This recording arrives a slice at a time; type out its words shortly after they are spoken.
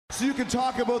So you can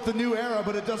talk about the new era,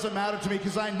 but it doesn't matter to me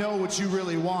because I know what you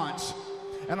really want.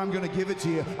 And I'm going to give it to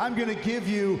you. I'm going to give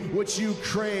you what you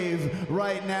crave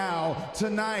right now.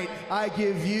 Tonight, I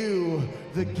give you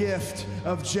the gift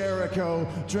of Jericho.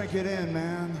 Drink it in,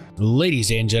 man.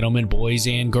 Ladies and gentlemen, boys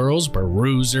and girls,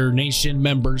 Bruiser Nation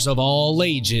members of all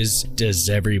ages, does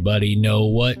everybody know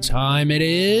what time it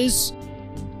is?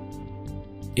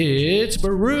 It's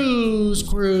Bruise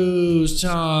Cruise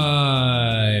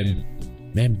time!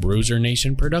 And Bruiser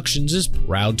Nation Productions is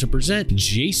proud to present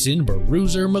Jason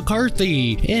Bruiser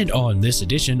McCarthy. And on this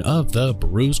edition of the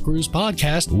Bruise Cruise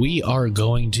podcast, we are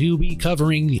going to be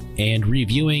covering and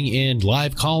reviewing and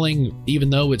live calling, even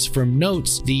though it's from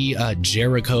notes, the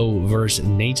Jericho versus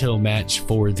Naito match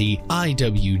for the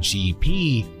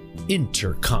IWGP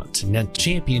Intercontinental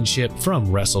Championship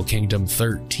from Wrestle Kingdom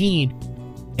 13.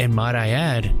 And might I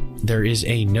add, there is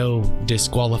a no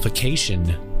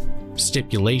disqualification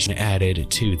stipulation added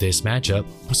to this matchup.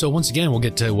 So once again, we'll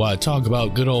get to talk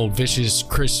about good old vicious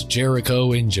Chris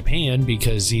Jericho in Japan,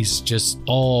 because he's just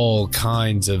all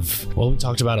kinds of, well, we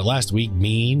talked about it last week,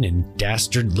 mean and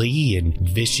dastardly and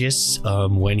vicious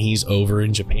when he's over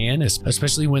in Japan,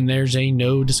 especially when there's a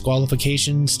no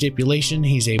disqualification stipulation.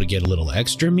 He's able to get a little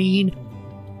extra mean.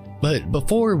 But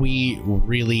before we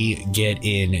really get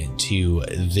into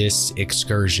this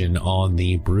excursion on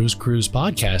the Bruise Cruise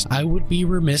podcast, I would be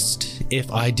remiss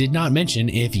if I did not mention,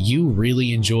 if you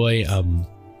really enjoy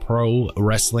pro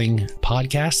wrestling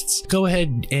podcasts, go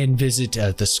ahead and visit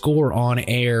the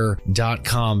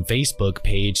scoreonair.com Facebook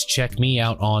page. Check me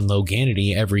out on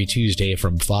Loganity every Tuesday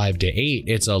from 5 to 8.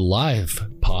 It's a live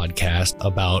podcast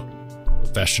about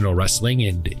professional wrestling,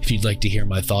 and if you'd like to hear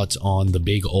my thoughts on the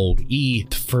big old E,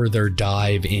 further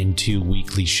dive into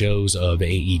weekly shows of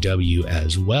AEW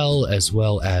as well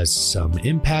as some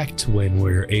Impact when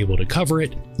we're able to cover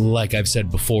it. Like I've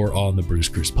said before on the Bruise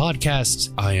Cruise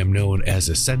podcast, I am known as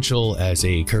Essential as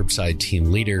a curbside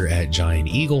team leader at Giant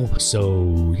Eagle,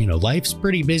 so you know, life's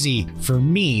pretty busy for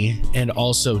me. And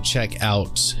also check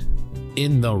out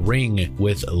In the Ring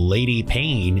with Lady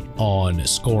Payne on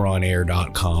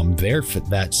scoreonair.com. There, for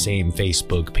that same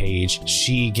Facebook page,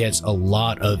 she gets a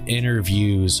lot of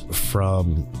interviews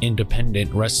from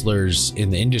independent wrestlers in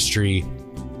the industry.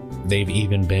 They've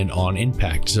even been on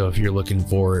Impact. So if you're looking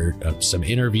for some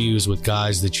interviews with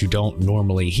guys that you don't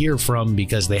normally hear from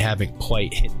because they haven't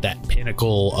quite hit that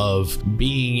pinnacle of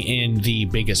being in the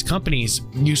biggest companies,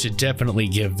 you should definitely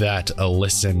give that a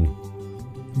listen.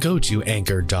 Go to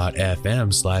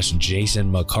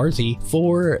anchor.fm/Jason McCarthy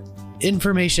for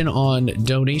information on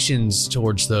donations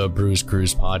towards the Bruise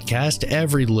Cruise podcast.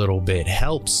 Every little bit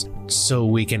helps, so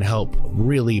we can help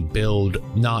really build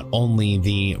not only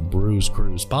the Bruise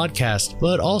Cruise podcast,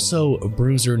 but also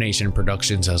Bruiser Nation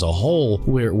Productions as a whole.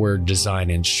 We're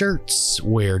designing shirts,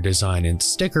 we're designing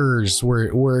stickers,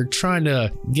 we're trying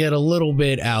to get a little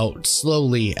bit out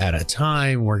slowly at a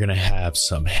time. We're gonna have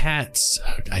some hats.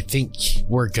 I think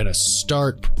we're gonna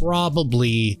start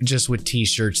probably just with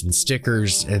t-shirts and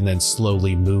stickers, and then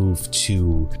slowly move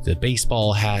to the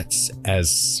baseball hats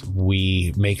as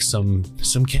we make some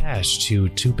cash to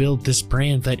build this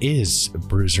brand that is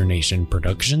Bruiser Nation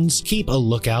Productions. Keep a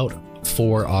lookout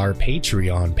for our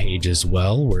Patreon page as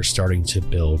well. We're starting to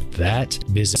build that.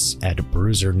 Visit us at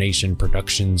Bruiser Nation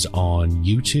Productions on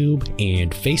YouTube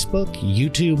and Facebook.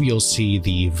 YouTube, you'll see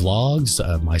the vlogs.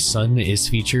 My son is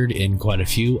featured in quite a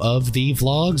few of the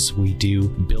vlogs. We do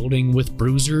Building with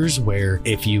Bruisers, where,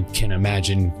 if you can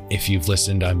imagine, if you've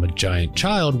listened, I'm a giant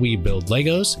child, we build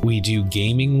Legos. We do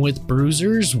Gaming with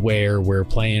Bruisers, where we're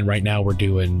playing right now, we're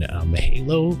doing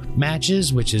Halo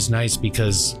matches, which is nice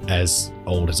because as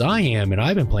old as I am, and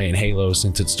I've been playing Halo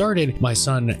since it started, my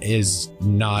son is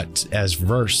not as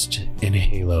versed in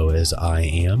Halo as I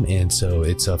am, and so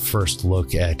it's a first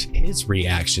look at his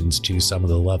reactions to some of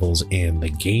the levels and the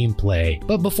gameplay.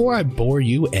 But before I bore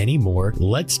you anymore,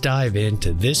 let's dive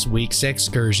into this week's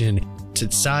excursion.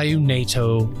 Tetsuya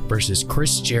Naito versus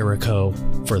Chris Jericho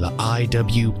for the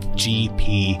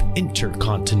IWGP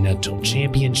Intercontinental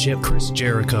Championship. Chris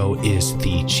Jericho is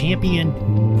the champion,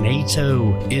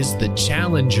 Naito is the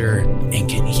challenger, and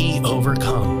can he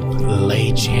overcome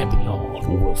Le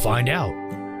Champion? We'll find out.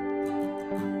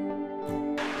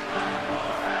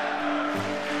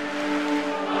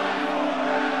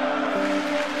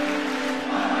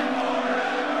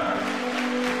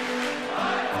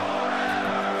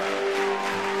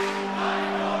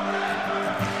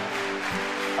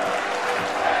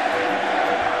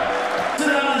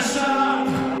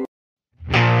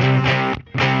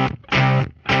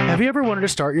 Have you ever wanted to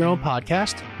start your own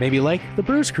podcast? Maybe like the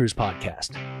Bruise Cruise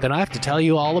podcast. then I have to tell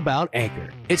you all about Anchor.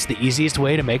 It's the easiest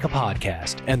way to make a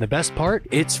podcast, and the best part,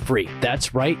 it's free.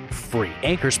 That's right, free.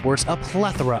 Anchor sports a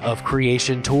plethora of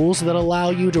creation tools that allow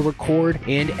you to record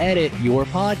and edit your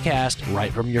podcast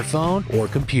right from your phone or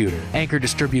computer. Anchor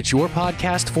distributes your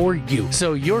podcast for you,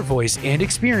 so your voice and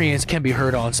experience can be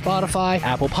heard on Spotify,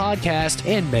 Apple Podcast,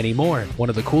 and many more. One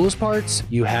of the coolest parts,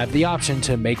 you have the option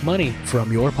to make money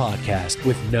from your podcast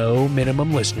with no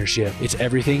minimum listenership. It's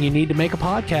everything you need to make a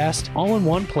podcast all in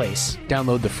one place.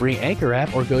 Download the free Anchor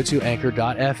app or go to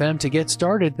anchor.fm to get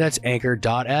started. That's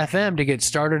anchor.fm to get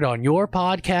started on your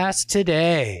podcast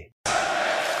today.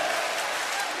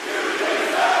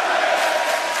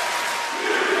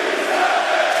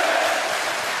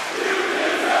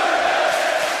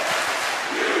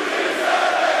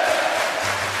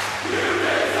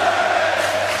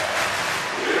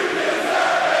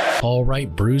 All right,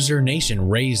 Bruiser Nation,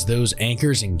 raise those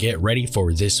anchors and get ready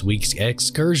for this week's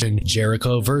excursion.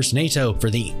 Jericho vs. Naito for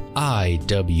the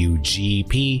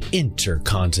IWGP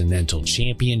Intercontinental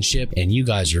Championship, and you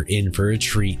guys are in for a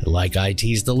treat. Like I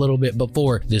teased a little bit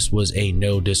before, this was a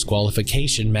no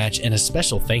disqualification match, and a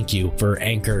special thank you for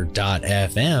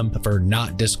Anchor.fm for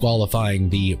not disqualifying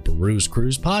the Bruise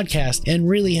Cruise podcast and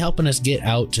really helping us get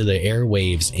out to the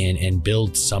airwaves and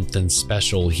build something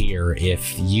special here.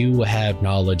 If you have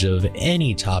knowledge of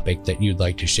any topic that you'd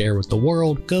like to share with the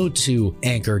world, go to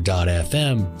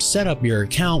Anchor.fm, set up your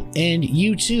account, and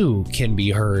you too can be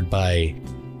heard by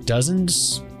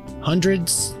dozens,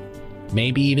 hundreds,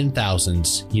 maybe even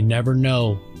thousands. You never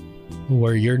know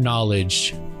where your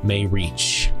knowledge may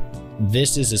reach.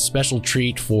 This is a special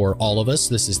treat for all of us.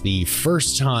 This is the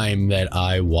first time that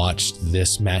I watched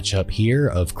this matchup here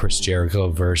of Chris Jericho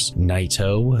versus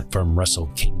Naito from Wrestle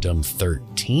Kingdom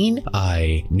 13.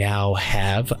 I now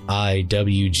have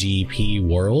IWGP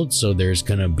World, so there's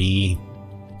gonna be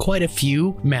quite a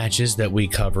few matches that we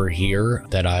cover here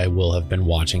that I will have been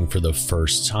watching for the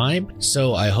first time.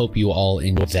 So I hope you all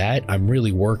enjoy that. I'm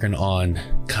really working on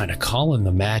kind of calling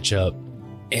the matchup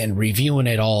and reviewing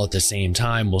it all at the same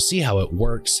time. We'll see how it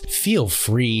works. Feel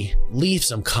free, leave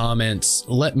some comments.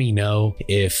 Let me know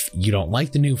if you don't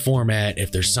like the new format,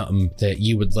 if there's something that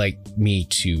you would like me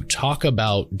to talk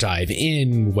about, dive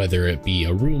in, whether it be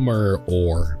a rumor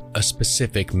or a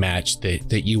specific match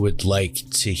that you would like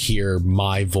to hear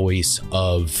my voice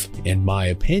of and my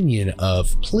opinion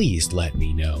of. Please let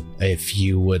me know. If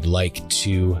you would like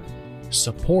to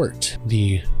support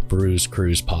the Bruise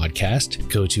Cruise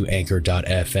podcast, go to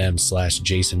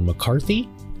anchor.fm/Jason McCarthy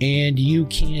and you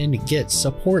can get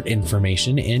support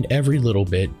information, and every little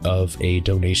bit of a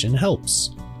donation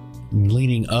helps.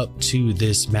 Leading up to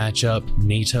this matchup,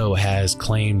 Naito has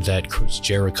claimed that Chris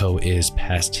Jericho is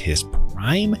past his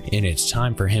prime and it's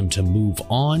time for him to move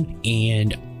on,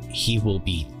 and he will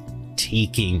be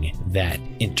taking that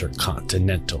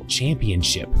Intercontinental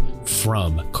Championship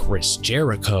from Chris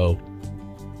Jericho.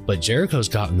 But Jericho's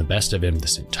gotten the best of him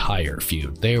this entire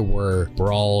feud. There were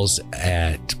brawls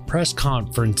at press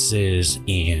conferences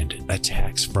and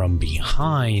attacks from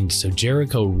behind. So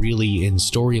Jericho really in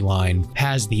storyline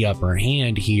has the upper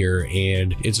hand here.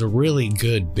 And it's a really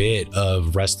good bit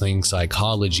of wrestling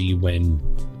psychology when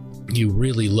you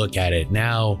really look at it.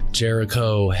 Now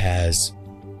Jericho has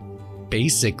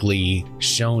basically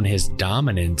shown his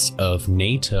dominance of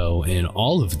Naito in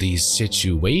all of these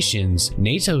situations.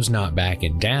 Nato's not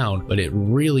backing down, but it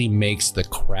really makes the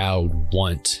crowd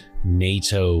want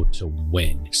Naito to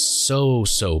win so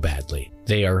badly.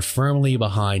 They are firmly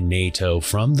behind Naito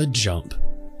from the jump,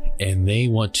 and they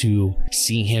want to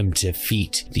see him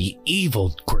defeat the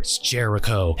evil Chris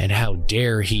Jericho. And how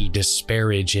dare he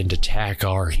disparage and attack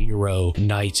our hero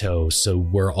Naito. So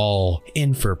we're all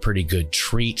in for a pretty good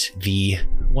treat.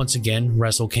 Once again,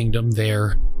 Wrestle Kingdom,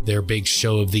 their big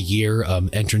show of the year,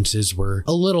 entrances were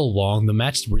a little long. The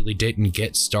match really didn't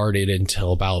get started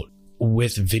until about,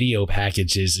 with video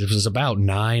packages, it was about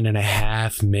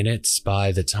 9.5 minutes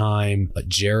by the time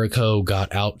Jericho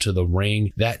got out to the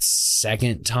ring. That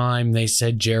second time they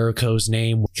said Jericho's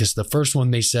name, because the first one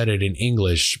they said it in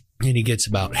English, and he gets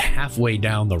about halfway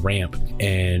down the ramp,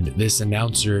 and this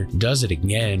announcer does it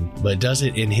again, but does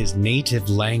it in his native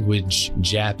language,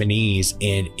 Japanese,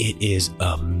 and it is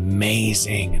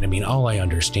amazing. And I mean, all I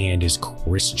understand is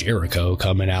Chris Jericho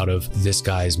coming out of this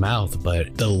guy's mouth,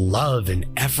 but the love and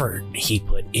effort he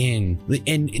put in,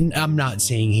 and I'm not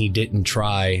saying he didn't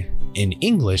try in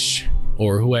English,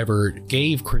 or whoever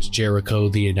gave Chris Jericho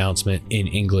the announcement in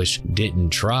English didn't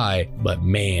try, but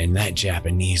man, that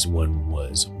Japanese one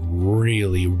was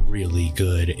really, really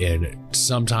good. And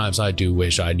sometimes I do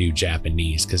wish I knew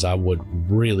Japanese, because I would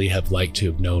really have liked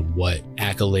to have known what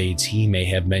accolades he may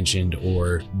have mentioned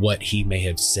or what he may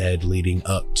have said leading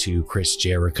up to Chris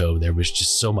Jericho. There was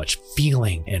just so much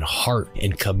feeling and heart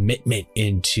and commitment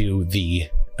into the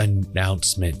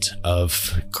announcement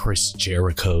of Chris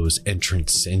Jericho's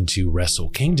entrance into Wrestle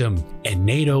Kingdom, and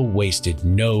Naito wasted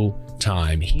no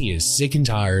time. He is sick and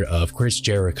tired of Chris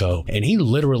Jericho, and he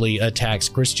literally attacks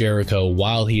Chris Jericho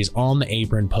while he's on the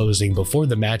apron posing before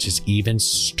the match has even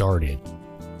started.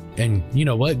 And you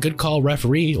know what? Good call,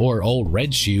 referee, or old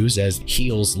red shoes, as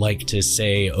heels like to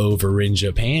say over in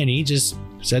Japan. He just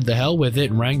said the hell with it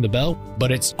and rang the bell.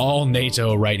 But it's all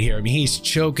Naito right here. I mean, he's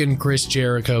choking Chris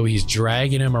Jericho. He's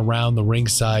dragging him around the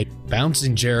ringside,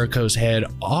 bouncing Jericho's head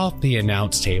off the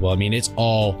announce table. I mean, it's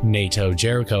all Naito.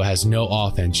 Jericho has no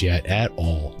offense yet at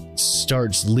all.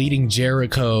 Starts leading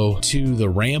Jericho to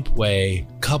the rampway,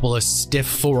 couple of stiff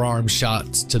forearm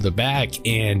shots to the back,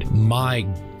 and my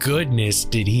goodness,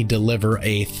 did he deliver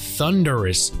a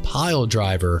thunderous pile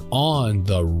driver on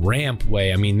the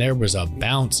rampway. I mean, there was a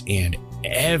bounce and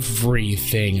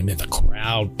everything. I mean, the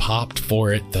crowd popped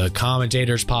for it, the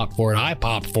commentators popped for it, I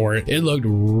popped for it. It looked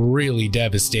really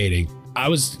devastating. I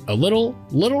was a little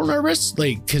nervous,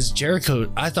 like, because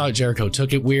I thought Jericho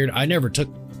took it weird. I never took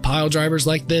pile drivers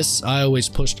like this. I always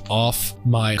pushed off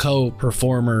my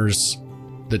co-performers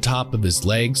the top of his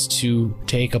legs to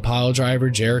take a pile driver.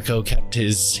 Jericho kept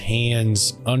his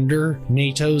hands under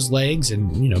Naito's legs,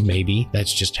 and you know, maybe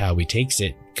that's just how he takes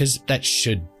it, because that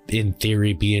should in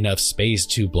theory be enough space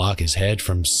to block his head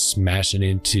from smashing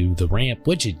into the ramp,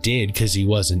 which it did because he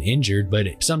wasn't injured. But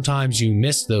sometimes you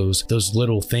miss those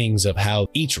little things of how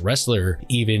each wrestler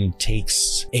even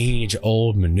takes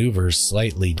age-old maneuvers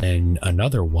slightly than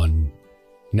another one.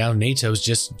 Now Naito's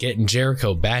just getting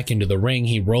Jericho back into the ring.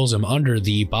 He rolls him under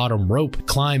the bottom rope,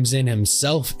 climbs in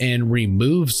himself, and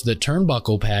removes the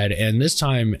turnbuckle pad. And this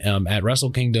time at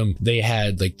Wrestle Kingdom, they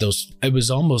had like those, it was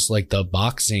almost like the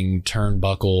boxing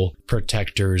turnbuckle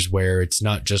protectors where it's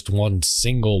not just one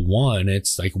single one,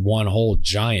 it's like one whole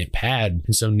giant pad.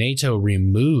 And so Naito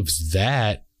removes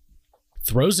that,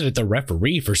 throws it at the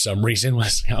referee for some reason.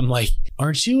 I'm like,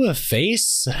 aren't you a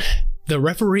face? The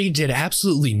referee did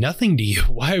absolutely nothing to you.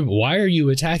 Why are you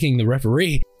attacking the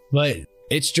referee? But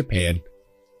it's Japan.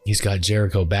 He's got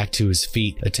Jericho back to his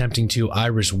feet, attempting to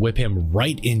Irish whip him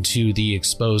right into the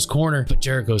exposed corner. But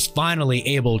Jericho's finally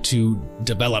able to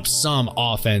develop some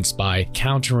offense by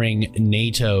countering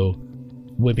Naito,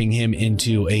 whipping him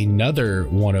into another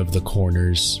one of the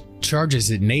corners.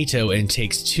 Charges at Naito and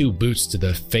takes 2 boots to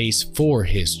the face for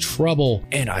his trouble.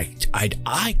 And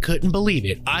I couldn't believe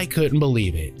it. I couldn't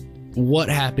believe it. What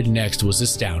happened next was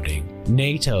astounding.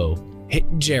 Naito hit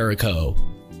Jericho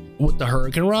with the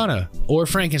Hurricane Rana or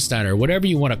Frankensteiner, whatever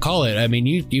you want to call it. I mean,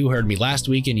 you heard me last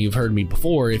week and you've heard me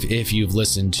before if you've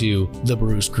listened to the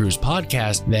Bruce Cruz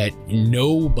podcast, that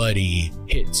nobody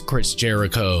hits Chris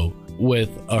Jericho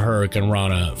with a Hurricane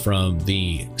Rana from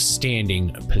the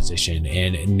standing position,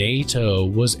 and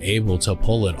Naito was able to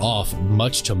pull it off,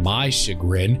 much to my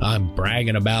chagrin. I'm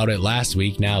bragging about it last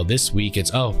week. Now this week it's,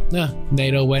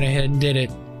 Naito went ahead and did it.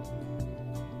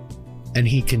 And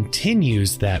he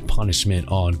continues that punishment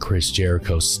on Chris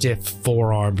Jericho.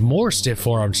 More stiff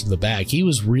forearms to the back. He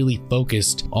was really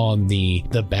focused on the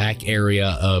back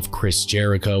area of Chris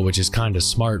Jericho, which is kind of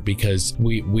smart because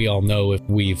we all know, if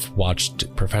we've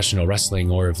watched professional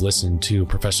wrestling or have listened to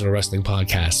professional wrestling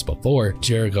podcasts before,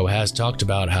 Jericho has talked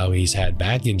about how he's had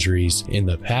back injuries in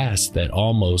the past that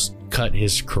almost cut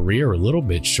his career a little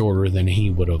bit shorter than he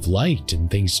would have liked. And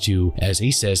thanks to, as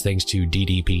he says, thanks to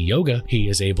DDP yoga, he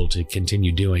is able to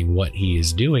continue doing what he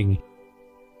is doing.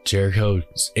 Jericho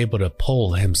is able to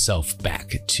pull himself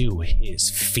back to his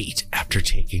feet after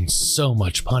taking so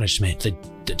much punishment. The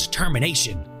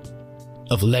determination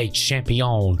of Le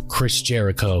Champion Chris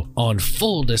Jericho on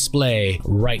full display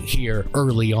right here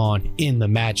early on in the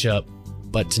matchup.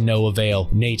 But to no avail.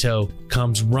 Naito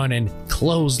comes running,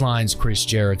 clotheslines Chris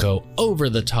Jericho over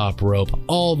the top rope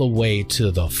all the way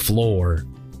to the floor.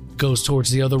 Goes towards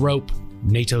the other rope.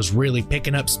 Nato's really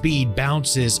picking up speed,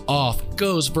 bounces off,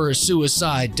 goes for a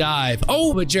suicide dive.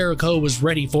 Oh, but Jericho was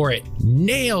ready for it.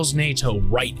 Nails Naito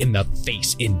right in the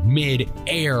face in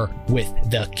mid-air with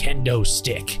the kendo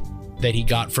stick that he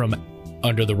got from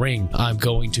under the ring, I'm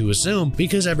going to assume,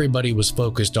 because everybody was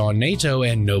focused on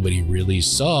Naito and nobody really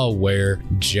saw where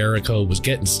Jericho was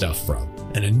getting stuff from.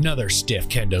 And another stiff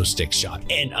kendo stick shot,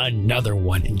 and another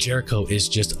one, and Jericho is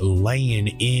just laying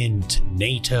into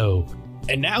Naito.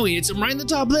 And now he hits him right in the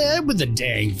top of the head with the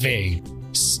dang thing.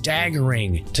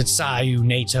 Staggering Tetsuya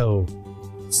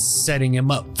Naito setting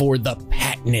him up for the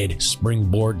patented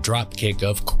springboard dropkick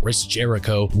of Chris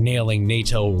Jericho, nailing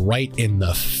Naito right in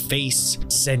the face,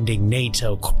 sending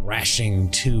Naito crashing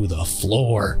to the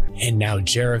floor. And now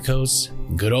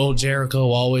good old Jericho,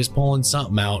 always pulling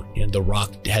something out. And The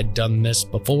Rock had done this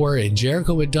before, and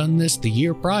Jericho had done this the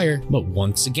year prior. But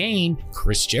once again,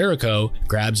 Chris Jericho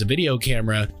grabs a video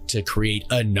camera to create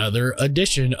another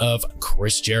edition of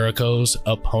Chris Jericho's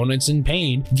Opponents in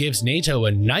Pain, gives Naito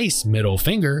a nice middle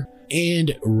finger,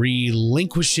 and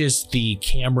relinquishes the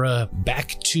camera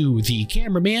back to the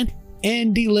cameraman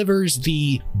and delivers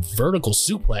the vertical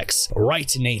suplex right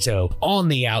to Naito on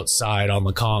the outside on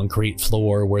the concrete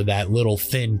floor where that little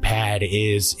thin pad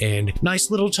is. And nice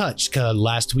little touch, because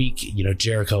last week,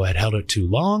 Jericho had held it too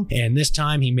long, and this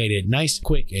time he made it nice,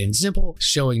 quick, and simple,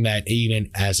 showing that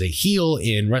even as a heel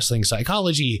in wrestling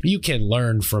psychology, you can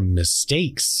learn from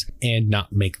mistakes and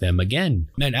not make them again.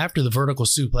 And after the vertical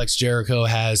suplex, Jericho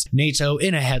has Naito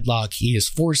in a headlock. He is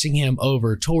forcing him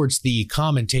over towards the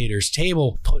commentator's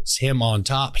table, puts him on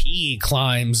top. He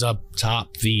climbs up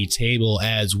top the table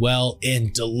as well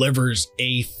and delivers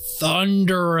a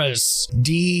thunderous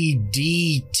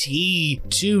DDT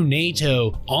to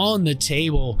Naito on the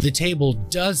table. The table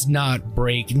does not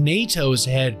break. Nato's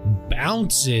head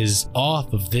bounces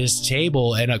off of this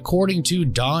table, and according to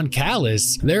Don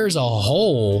Callis, there's a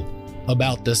hole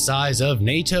about the size of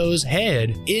Nato's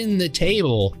head in the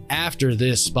table after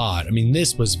this spot. I mean,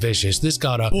 this was vicious. This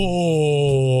got a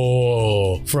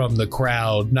oh from the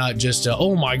crowd, not just a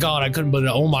oh my god, I couldn't believe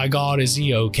it, oh my god, is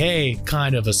he okay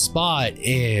kind of a spot.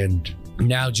 And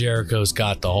now Jericho's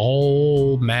got the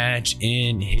whole match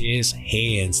in his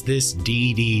hands. This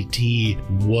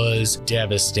DDT was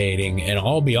devastating, and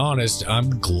I'll be honest,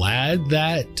 I'm glad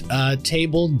that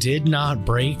table did not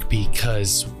break,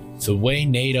 because the way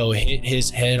Naito hit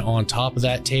his head on top of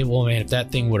that table, man, if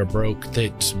that thing would have broke,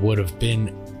 that would have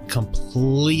been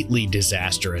completely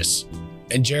disastrous.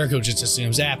 And Jericho just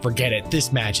assumes, forget it,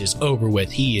 this match is over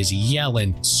with. He is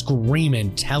yelling,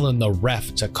 screaming, telling the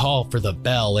ref to call for the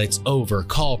bell. It's over,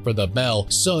 call for the bell.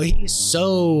 So he's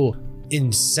so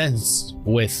incensed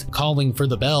with calling for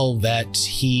the bell that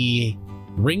he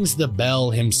rings the bell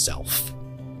himself.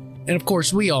 And of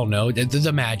course, we all know that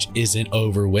the match isn't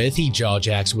over with. He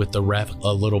jawjacks with the ref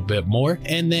a little bit more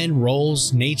and then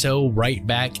rolls Naito right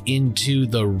back into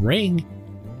the ring,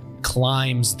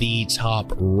 climbs the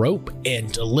top rope,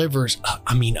 and delivers,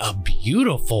 a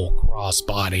beautiful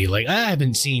crossbody. Like, I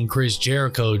haven't seen Chris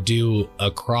Jericho do a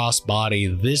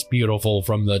crossbody this beautiful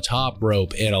from the top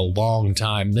rope in a long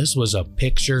time. This was a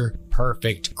picture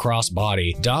perfect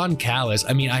crossbody. Don Callis,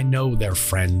 I know they're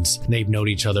friends. They've known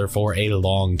each other for a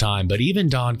long time, but even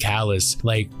Don Callis,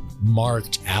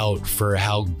 marked out for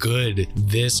how good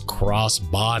this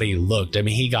crossbody looked.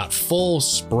 He got full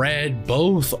spread,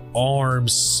 both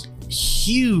arms,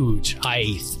 huge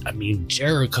height.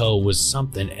 Jericho was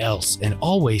something else and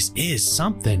always is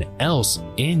something else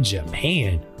in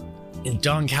Japan. And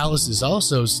Don Callis is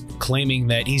also claiming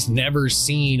that he's never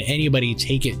seen anybody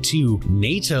take it to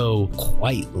Naito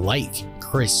quite like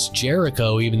Chris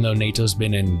Jericho. Even though Nato's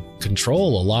been in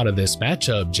control a lot of this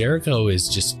matchup, Jericho is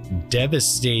just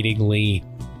devastatingly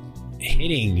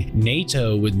hitting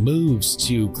Naito with moves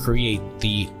to create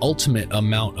the ultimate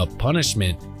amount of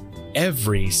punishment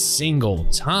every single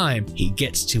time he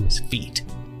gets to his feet.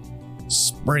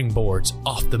 Springboards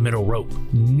off the middle rope,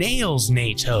 nails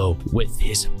Naito with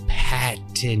his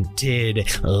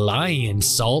patented lion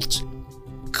salt.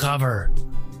 Cover.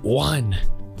 1,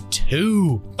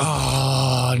 2.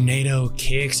 Naito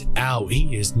kicks out.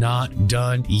 He is not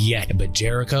done yet, but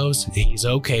he's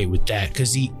okay with that,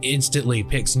 because he instantly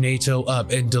picks Naito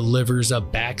up and delivers a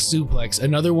back suplex.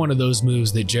 Another one of those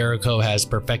moves that Jericho has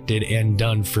perfected and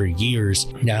done for years.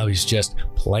 Now he's just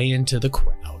playing to the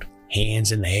crowd.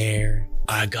 Hands in the air.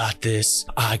 I got this.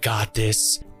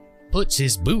 Puts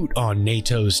his boot on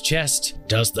Nato's chest,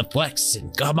 does the flex,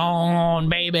 and come on,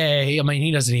 baby.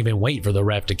 He doesn't even wait for the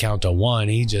ref to count to 1.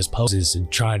 He just poses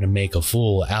and trying to make a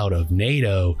fool out of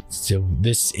Naito. So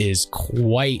this is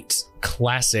quite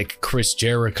classic Chris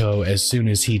Jericho as soon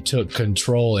as he took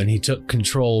control, and he took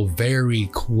control very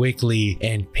quickly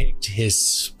and picked his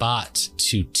spot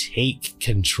to take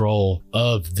control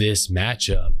of this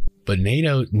matchup. But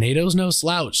Nato's no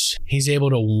slouch. He's able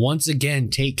to once again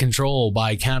take control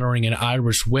by countering an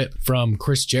Irish whip from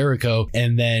Chris Jericho,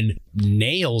 and then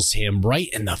nails him right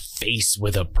in the face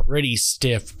with a pretty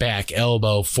stiff back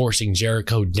elbow, forcing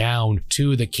Jericho down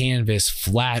to the canvas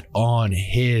flat on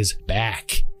his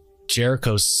back.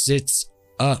 Jericho sits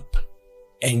up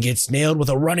and gets nailed with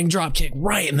a running drop kick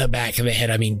right in the back of the head.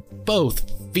 I mean,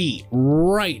 both feet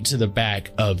right to the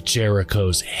back of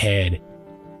Jericho's head.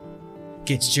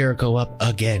 Gets Jericho up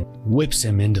again, whips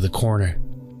him into the corner,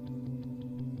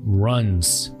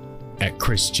 runs at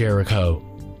Chris Jericho.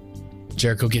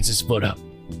 Jericho gets his foot up,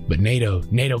 but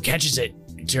Naito catches it.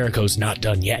 Jericho's not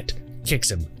done yet.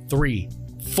 Kicks him 3,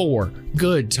 4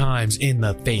 good times in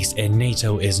the face, and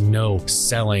Naito is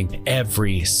no-selling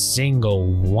every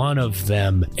single one of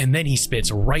them. And then he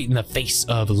spits right in the face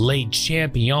of Le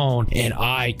Champion, and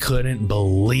I couldn't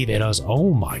believe it. I was,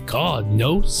 oh my god,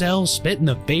 no-sell, spit in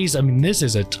the face. I mean, this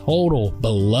is a total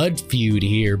blood feud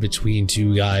here between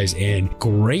two guys, and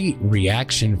great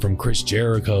reaction from Chris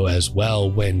Jericho as well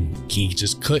when he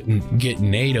just couldn't get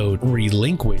Naito to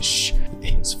relinquish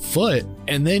his foot,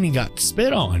 and then he got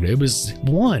spit on. It was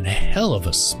one hell of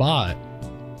a spot.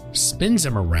 Spins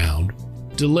him around,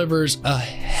 delivers a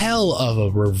hell of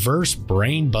a reverse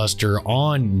brainbuster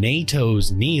on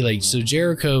Naito's knee. Like, so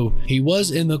Jericho, he was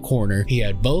in the corner, he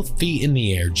had both feet in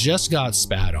the air, just got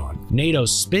spat on. Naito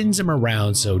spins him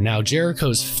around, so now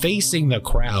Jericho's facing the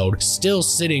crowd, still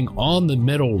sitting on the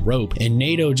middle rope, and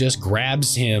Naito just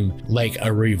grabs him like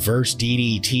a reverse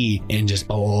DDT and just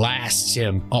blasts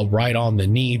him right on the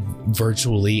knee,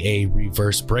 virtually a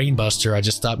reverse brainbuster. I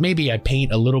just thought maybe I'd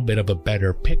paint a little bit of a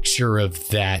better picture of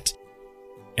that.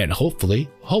 And hopefully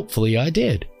I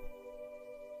did.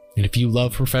 And if you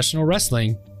love professional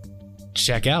wrestling,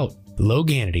 check out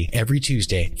Loganity every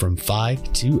Tuesday from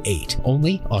 5 to 8,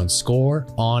 only on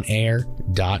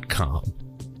scoreonair.com.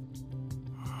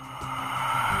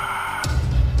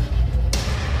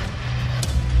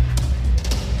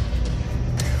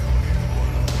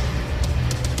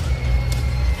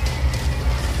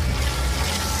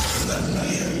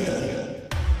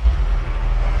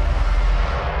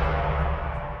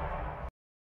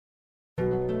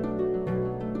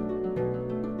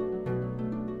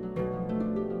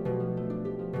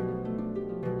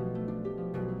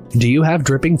 Do you have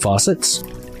dripping faucets?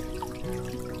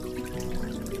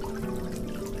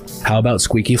 How about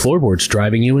squeaky floorboards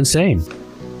driving you insane?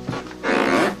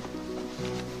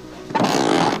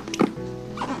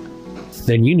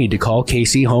 Then you need to call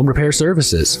KC Home Repair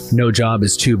Services. No job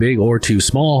is too big or too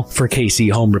small for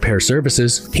KC Home Repair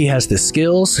Services. He has the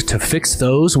skills to fix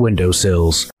those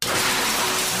windowsills.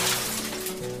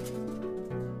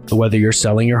 Whether you're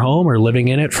selling your home or living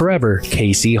in it forever,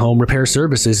 KC Home Repair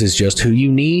Services is just who you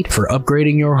need for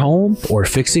upgrading your home or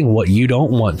fixing what you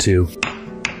don't want to.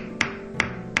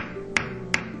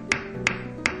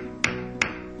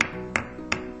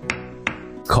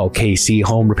 Call KC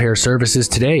Home Repair Services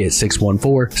today at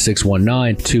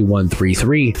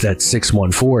 614-619-2133. That's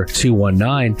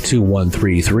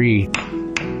 614-219-2133.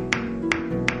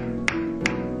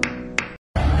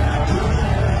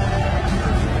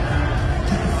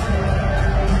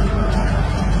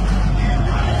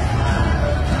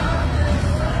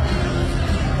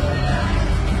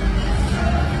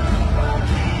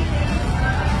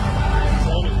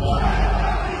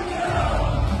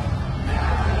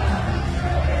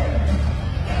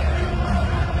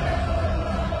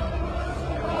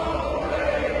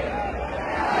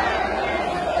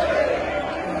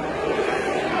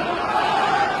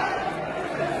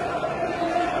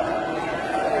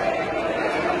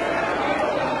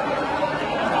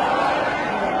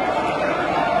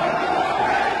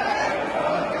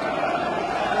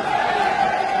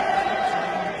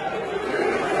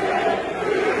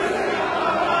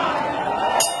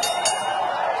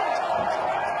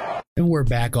 And we're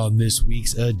back on this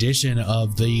week's edition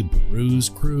of the Bruise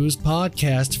Cruise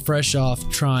podcast, fresh off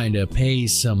trying to pay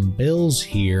some bills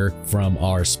here from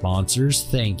our sponsors.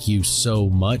 Thank you so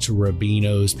much,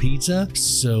 Rubino's Pizza.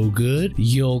 So good,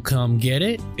 you'll come get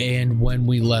it. And when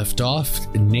we left off,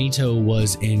 Naito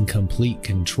was in complete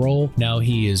control. Now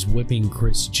he is whipping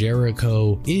Chris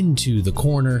Jericho into the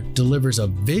corner, delivers a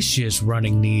vicious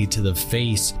running knee to the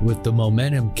face with the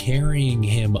momentum carrying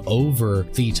him over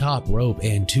the top rope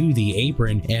and to the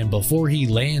apron, and before he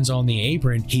lands on the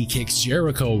apron, he kicks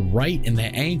Jericho right in the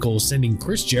ankle, sending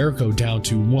Chris Jericho down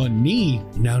to one knee.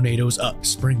 Now Naito's up,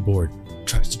 springboard,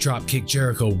 tries to drop kick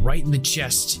Jericho right in the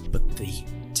chest, but the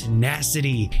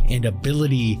tenacity and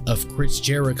ability of Chris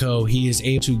Jericho, he is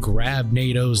able to grab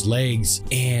Naito's legs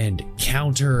and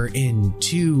counter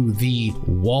into the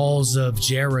walls of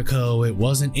Jericho. It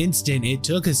wasn't instant, it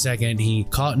took a second. He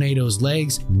caught Naito's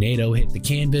legs, Naito hit the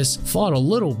canvas, fought a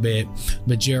little bit,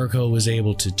 but Jericho was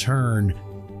able to turn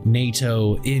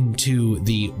Naito into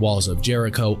the walls of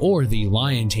Jericho, or the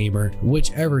Lion Tamer,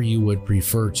 whichever you would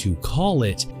prefer to call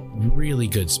it. really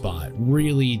good spot,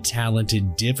 really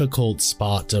talented, difficult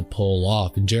spot to pull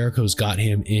off. And Jericho's got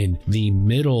him in the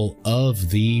middle of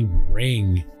the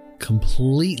ring,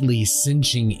 completely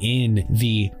cinching in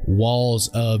the walls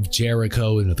of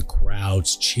Jericho, and the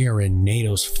crowd's cheering.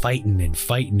 Nato's fighting and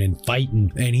fighting and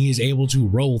fighting, and he is able to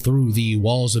roll through the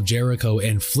walls of Jericho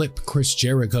and flip Chris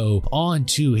Jericho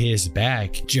onto his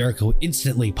back. Jericho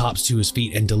instantly pops to his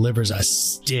feet and delivers a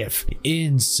stiff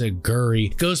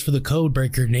enziguri. Goes for the code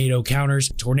breaker. Naito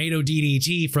counters tornado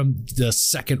DDT from the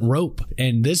second rope,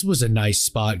 and this was a nice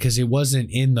spot because it wasn't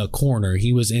in the corner.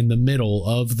 He was in the middle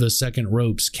of the second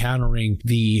ropes, countering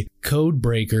the code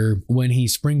breaker when he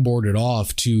springboarded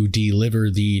off to deliver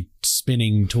the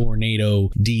spinning tornado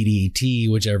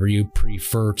DDT, whichever you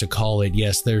prefer to call it.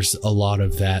 Yes, there's a lot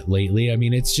of that lately. I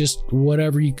mean, it's just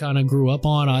whatever you kind of grew up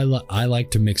on. I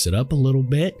like to mix it up a little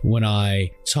bit when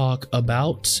I talk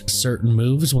about certain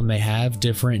moves when they have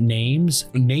different names.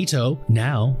 Naito,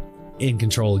 now in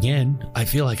control again. I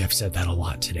feel like I've said that a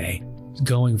lot today.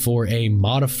 Going for a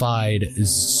modified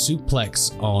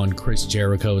suplex on Chris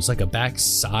Jericho. It's like a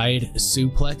backside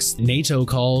suplex. Naito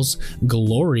calls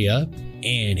Gloria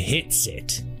and hits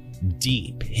it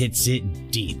deep,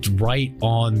 right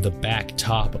on the back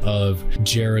top of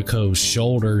Jericho's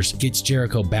shoulders. Gets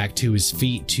Jericho back to his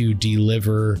feet to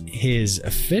deliver his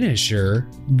finisher,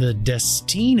 the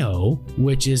Destino,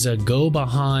 which is a go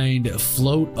behind,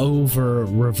 float over,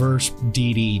 reverse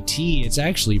DDT. It's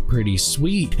actually pretty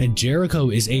sweet, and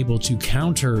Jericho is able to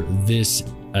counter this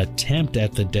attempt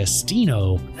at the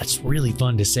Destino. That's really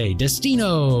fun to say,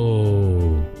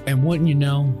 Destino. And wouldn't you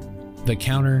know, the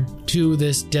counter to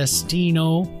this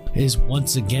Destino is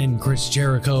once again Chris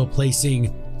Jericho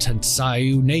placing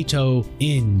Tetsuya Naito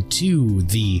into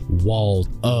the wall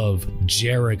of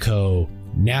Jericho.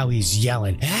 Now he's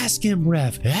yelling, ask him,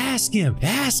 ref, ask him,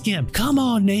 come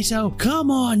on, Naito,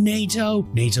 come on,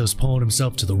 Naito. Nato's pulling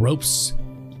himself to the ropes.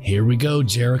 Here we go,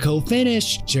 Jericho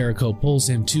finish. Jericho pulls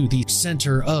him to the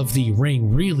center of the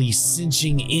ring, really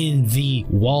cinching in the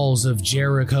walls of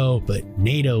Jericho, but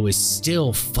Naito is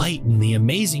still fighting. The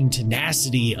amazing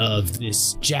tenacity of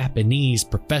this Japanese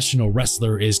professional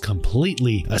wrestler is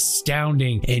completely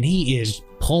astounding, and he is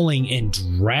pulling and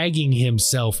dragging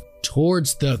himself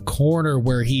towards the corner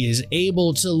where he is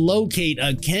able to locate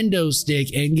a kendo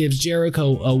stick and gives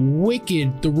Jericho a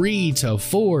wicked 3 to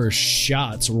 4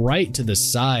 shots right to the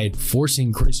side,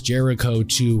 forcing Chris Jericho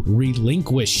to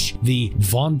relinquish the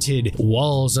vaunted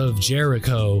walls of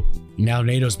Jericho. Now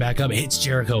Nato's back up, hits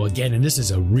Jericho again, and this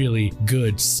is a really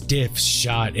good stiff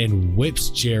shot and whips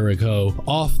Jericho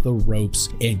off the ropes.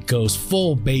 It goes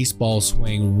full baseball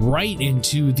swing right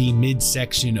into the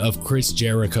midsection of Chris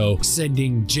Jericho,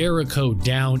 sending Jericho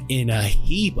down in a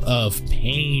heap of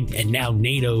pain. And now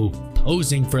Naito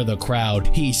posing for the crowd.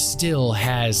 He still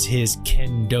has his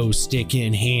kendo stick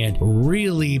in hand,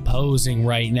 really posing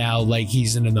right now like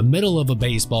he's in the middle of a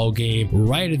baseball game,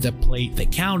 right at the plate. The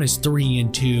count is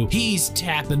 3-2. He's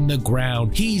tapping the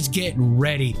ground. He's getting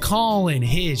ready, calling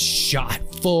his shot.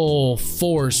 Full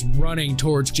force running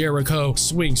towards Jericho,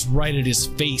 swings right at his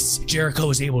face. Jericho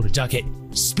is able to duck it,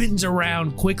 spins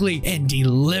around quickly, and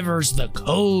delivers the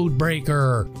code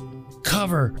breaker.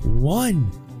 Cover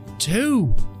 1,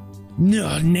 2.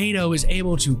 Naito is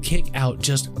able to kick out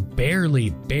just barely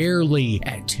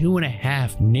at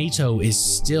 2.5. Naito is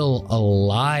still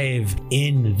alive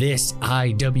in this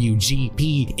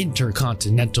IWGP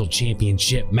Intercontinental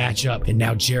Championship matchup, and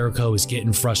now Jericho is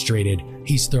getting frustrated.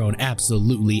 He's thrown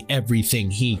absolutely everything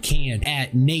he can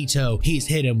at Naito. He's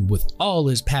hit him with all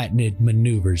his patented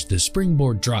maneuvers, the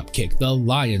springboard drop kick, the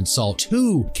lion salt,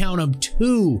 2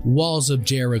 walls of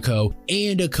Jericho,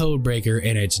 and a code breaker,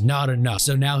 and it's not enough.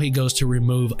 So now he goes to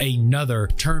remove another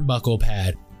turnbuckle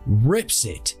pad, rips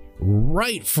it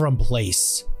right from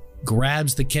place,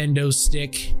 grabs the kendo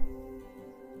stick,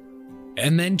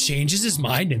 and then changes his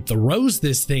mind and throws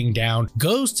this thing down,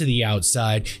 goes to the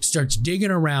outside, starts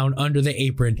digging around under the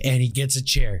apron, and he gets a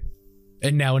chair.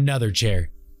 And now another chair.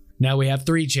 Now we have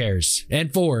 3 chairs,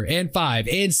 and 4, and 5,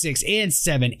 and 6, and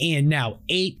 7, and now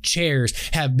 8 chairs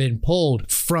have been pulled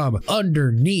from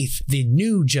underneath the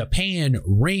New Japan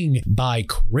ring by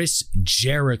Chris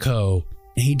Jericho.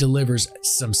 He delivers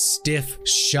some stiff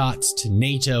shots to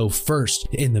Naito, first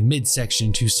in the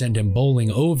midsection to send him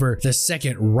bowling over, the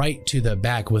second right to the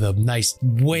back with a nice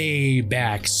way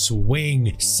back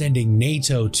swing, sending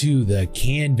Naito to the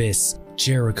canvas.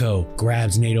 Jericho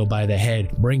grabs Naito by the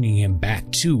head, bringing him back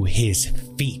to his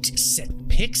feet.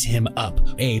 Picks him up,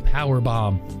 a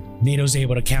powerbomb Nato's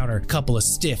able to counter. A couple of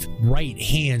stiff right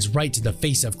hands right to the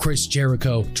face of Chris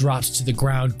Jericho. Drops to the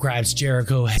ground, grabs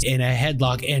Jericho in a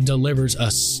headlock, and delivers a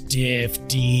stiff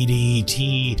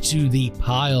DDT to the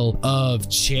pile of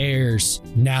chairs.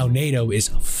 Now Naito is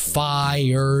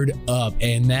fired up,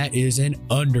 and that is an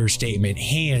understatement.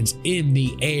 Hands in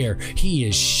the air. He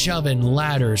is shoving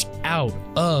ladders out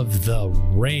of the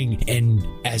ring, and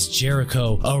as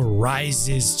Jericho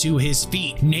arises to his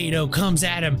feet, Naito comes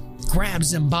at him,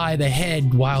 grabs him by the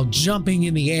head while jumping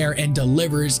in the air, and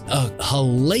delivers a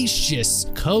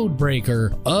hellacious code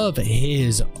breaker of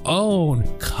his own.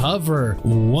 Cover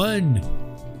 1,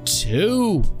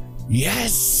 2.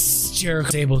 Yes!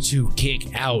 Jericho's able to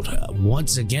kick out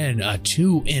once again, a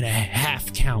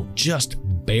 2.5 count, just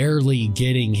barely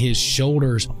getting his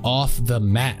shoulders off the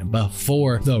mat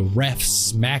before the ref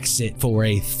smacks it for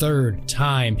a third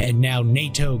time. And now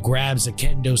Naito grabs a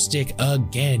kendo stick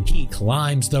again. He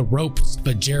climbs the ropes,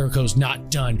 but Jericho's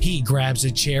not done. He grabs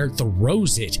a chair,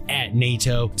 throws it at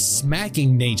Naito,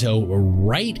 smacking Naito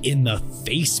right in the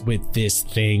face with this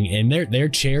thing. And their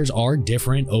chairs are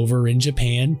different over in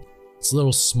Japan. It's a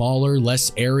little smaller,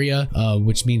 less area,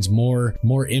 which means more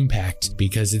impact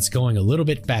because it's going a little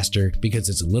bit faster because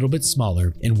it's a little bit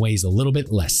smaller and weighs a little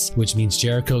bit less, which means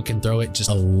Jericho can throw it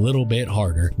just a little bit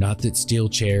harder. Not that steel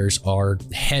chairs are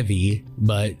heavy,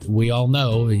 but we all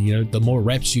know, the more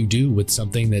reps you do with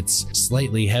something that's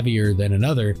slightly heavier than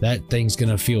another, that thing's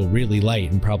gonna feel really light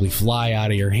and probably fly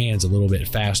out of your hands a little bit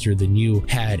faster than you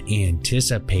had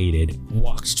anticipated.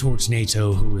 Walks towards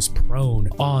Naito, who is prone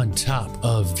on top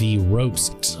of the ropes,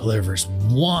 delivers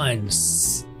one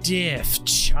stiff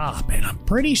chop, and I'm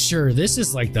pretty sure this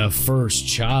is like the first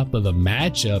chop of the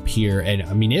matchup here, and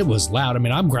I mean, it was loud. I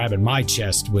mean, I'm grabbing my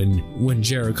chest when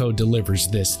Jericho delivers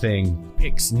this thing.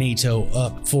 Picks Naito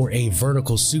up for a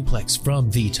vertical suplex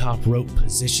from the top rope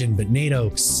position, but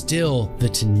Naito, still the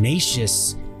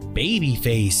tenacious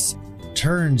babyface,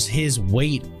 turns his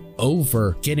weight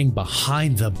over, getting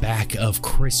behind the back of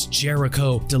Chris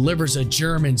Jericho, delivers a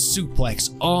German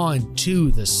suplex onto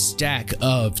the stack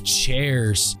of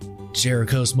chairs.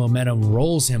 Jericho's momentum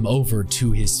rolls him over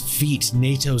to his feet.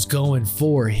 Nato's going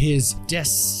for his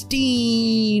Destino,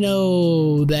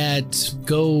 that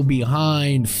go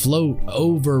behind, float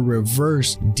over,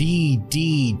 reverse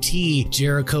DDT.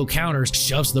 Jericho counters,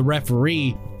 shoves the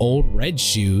referee, old red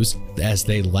shoes, as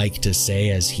they like to say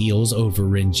as heels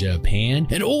over in Japan,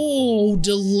 and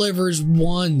delivers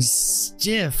one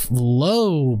stiff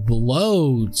low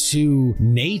blow to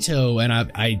Naito. And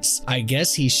I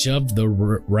guess he shoved the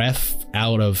ref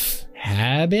out of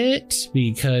habit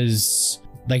because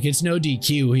it's no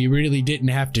DQ. He really didn't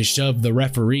have to shove the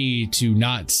referee to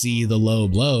not see the low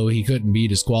blow. He couldn't be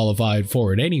disqualified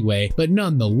for it anyway, but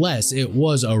nonetheless, it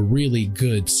was a really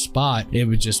good spot. It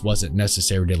just wasn't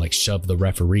necessary to shove the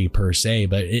referee per se,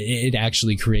 but it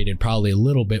actually created probably a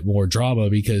little bit more drama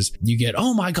because you get,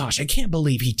 oh my gosh, I can't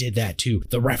believe he did that to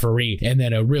the referee, and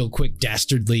then a real quick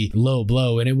dastardly low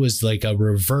blow, and it was like a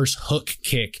reverse hook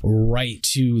kick right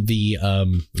to the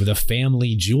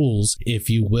family jewels, if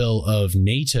you will, of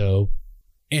Naito,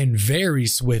 and very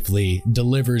swiftly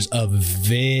delivers a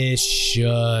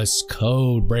vicious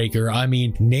code breaker. I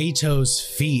mean, Nato's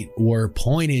feet were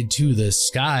pointed to the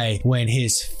sky when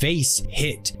his face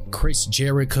hit Chris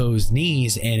Jericho's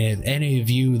knees. And if any of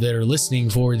you that are listening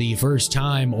for the first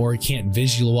time or can't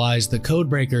visualize the code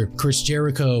breaker, Chris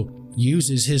Jericho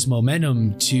uses his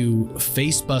momentum to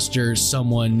facebuster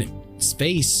someone's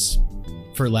face,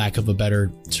 for lack of a better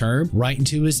term, right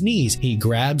into his knees. He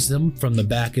grabs them from the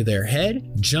back of their head,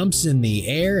 jumps in the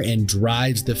air, and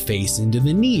drives the face into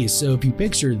the knees. So if you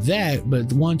picture that,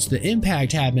 but once the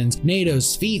impact happens,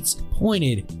 Nato's feet's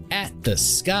pointed at the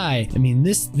sky. I mean,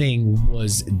 this thing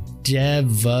was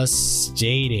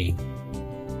devastating.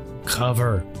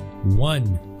 Cover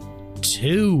 1,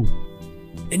 2.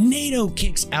 And Naito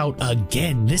kicks out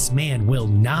again. This man will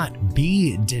not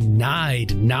be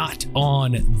denied, not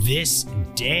on this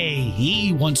day.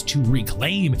 He wants to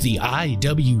reclaim the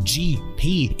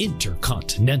IWGP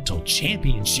Intercontinental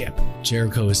Championship.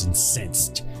 Jericho is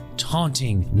incensed,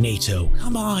 taunting Naito.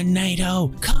 Come on,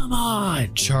 Naito, come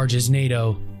on. Charges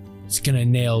Naito. It's gonna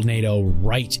nail Naito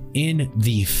right in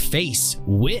the face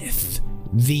with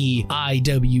the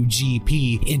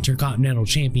IWGP Intercontinental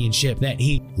Championship that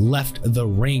he left the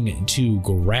ring to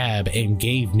grab, and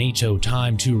gave Naito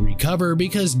time to recover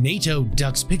because Naito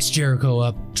ducks, picks Jericho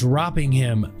up, dropping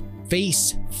him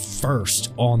face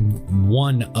first on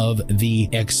one of the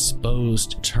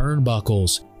exposed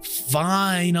turnbuckles.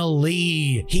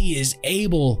 finally, he is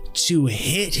able to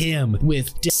hit him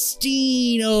with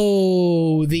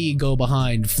Destino, the go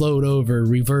behind, float over,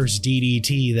 reverse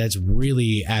DDT. That's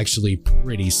really actually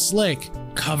pretty slick.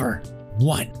 Cover.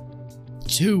 1,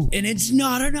 2, and it's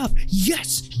not enough.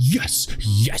 Yes, yes,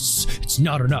 yes. It's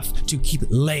not enough to keep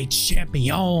Le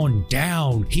Champion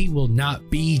down. He will not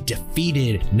be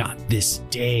defeated. Not this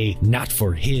day. Not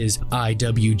for his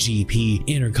IWGP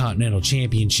Intercontinental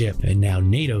Championship. And now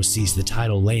Naito sees the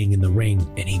title laying in the ring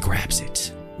and he grabs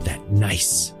it. That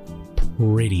nice,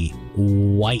 pretty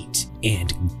white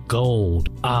and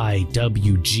gold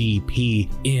IWGP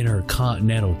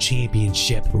Intercontinental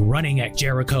Championship, running at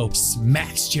Jericho,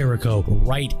 smacks Jericho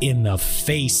right in the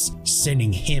face,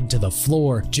 sending him to the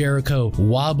floor. Jericho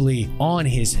wobbly on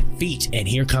his feet, and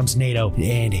here comes Naito,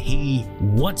 and he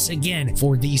once again,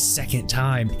 for the second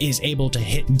time, is able to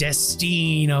hit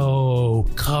Destino.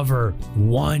 Cover.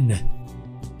 1,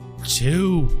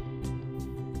 2,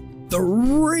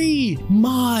 3.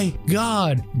 My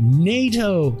God,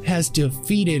 Naito has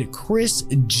defeated Chris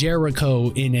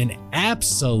Jericho in an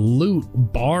absolute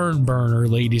barn burner,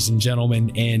 ladies and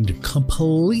gentlemen, and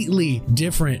completely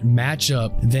different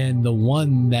matchup than the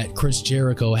one that Chris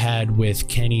Jericho had with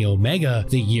Kenny Omega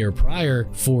the year prior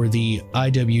for the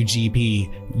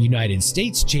IWGP United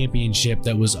States Championship.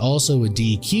 That was also a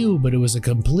DQ, but it was a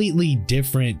completely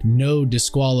different, no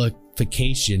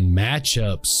disqualification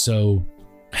matchup. So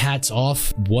hats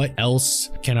off. What else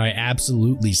can I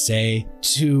absolutely say?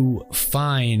 To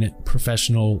find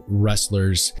professional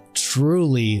wrestlers,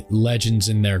 truly legends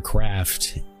in their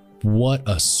craft. What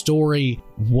a story,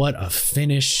 what a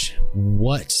finish,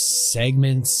 what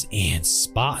segments and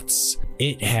spots.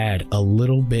 It had a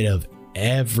little bit of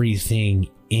everything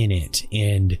in it.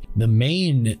 And the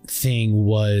main thing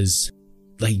was,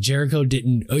 like, Jericho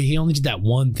he only did that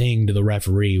one thing to the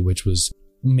referee, which was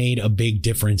made a big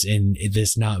difference in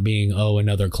this not being,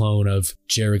 another clone of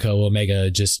Jericho Omega,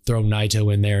 just throw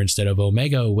Naito in there instead of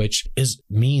Omega, which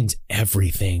means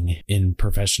everything in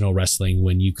professional wrestling.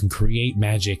 When you can create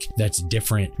magic that's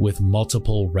different with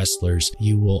multiple wrestlers,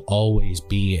 you will always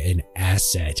be an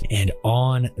asset. And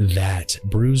on that,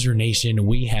 Bruiser Nation,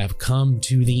 we have come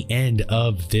to the end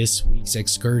of this week's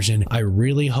excursion. I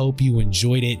really hope you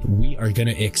enjoyed it. We are going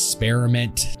to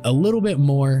experiment a little bit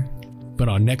more. But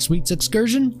on next week's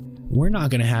excursion, we're not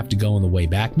going to have to go in the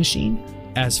Wayback Machine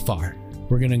as far.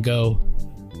 We're going to go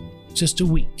just a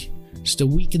week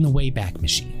in the Wayback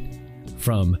Machine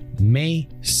from May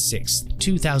 6th,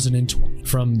 2020,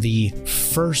 from the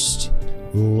first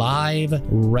live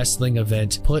wrestling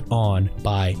event put on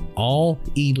by All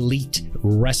Elite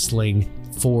Wrestling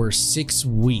for 6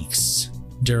 weeks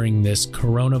during this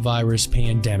coronavirus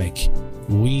pandemic.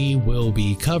 We will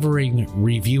be covering,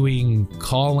 reviewing,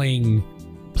 calling,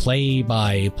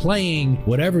 play-by-playing,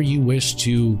 whatever you wish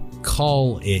to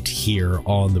call it here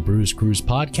on the Bruise Cruise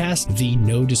podcast, the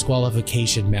no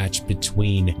disqualification match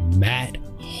between Matt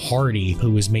Hardy,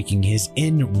 who is making his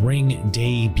in-ring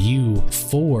debut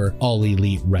for All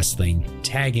Elite Wrestling,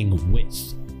 tagging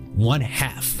with one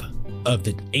half of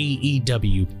the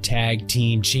AEW Tag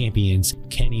Team Champions,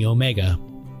 Kenny Omega,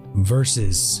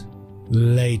 versus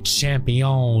Le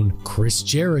Champion, Chris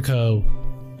Jericho,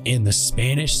 and the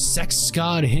Spanish sex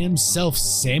god himself,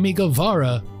 Sammy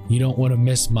Guevara. You don't want to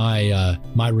miss my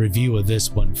review of this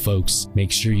one, folks.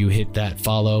 Make sure you hit that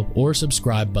follow or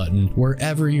subscribe button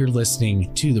wherever you're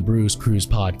listening to the Bruise Cruise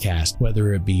podcast,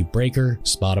 whether it be Breaker,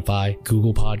 Spotify,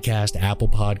 Google Podcast, Apple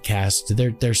Podcast.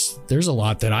 There's a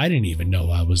lot that I didn't even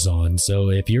know I was on.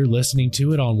 So if you're listening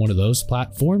to it on one of those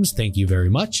platforms, thank you very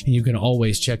much. And you can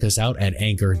always check us out at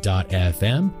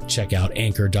anchor.fm. Check out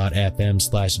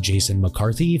anchor.fm/Jason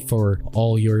McCarthy for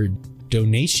all your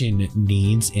donation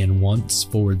needs and wants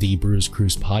for the Bruise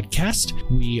Cruise podcast.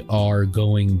 We are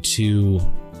going to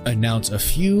announce a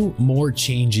few more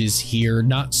changes here,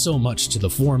 not so much to the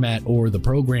format or the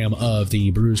program of the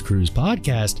Bruise Cruise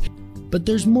podcast, but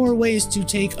there's more ways to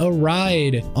take a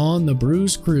ride on the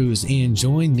Bruise Cruise and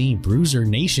join the Bruiser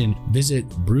Nation. Visit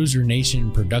Bruiser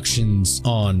Nation Productions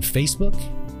on Facebook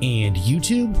and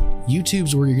YouTube.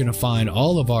 YouTube's where you're going to find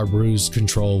all of our Bruise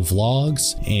Control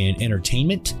vlogs and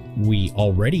entertainment. We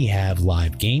already have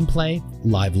live gameplay,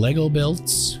 live Lego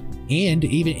builds, and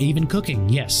even cooking.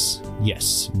 Yes,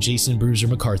 Jason Bruiser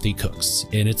McCarthy cooks,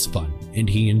 and it's fun, and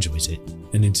he enjoys it.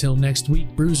 And until next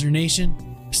week, Bruiser Nation,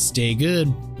 stay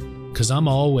good, because I'm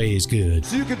always good.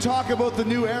 So you can talk about the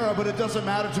new era, but it doesn't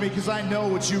matter to me because I know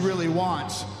what you really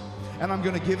want. And I'm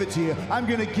going to give it to you. I'm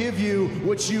going to give you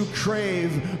what you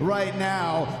crave right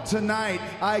now. Tonight,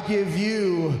 I give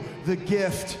you the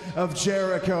gift of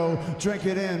Jericho. Drink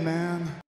it in, man.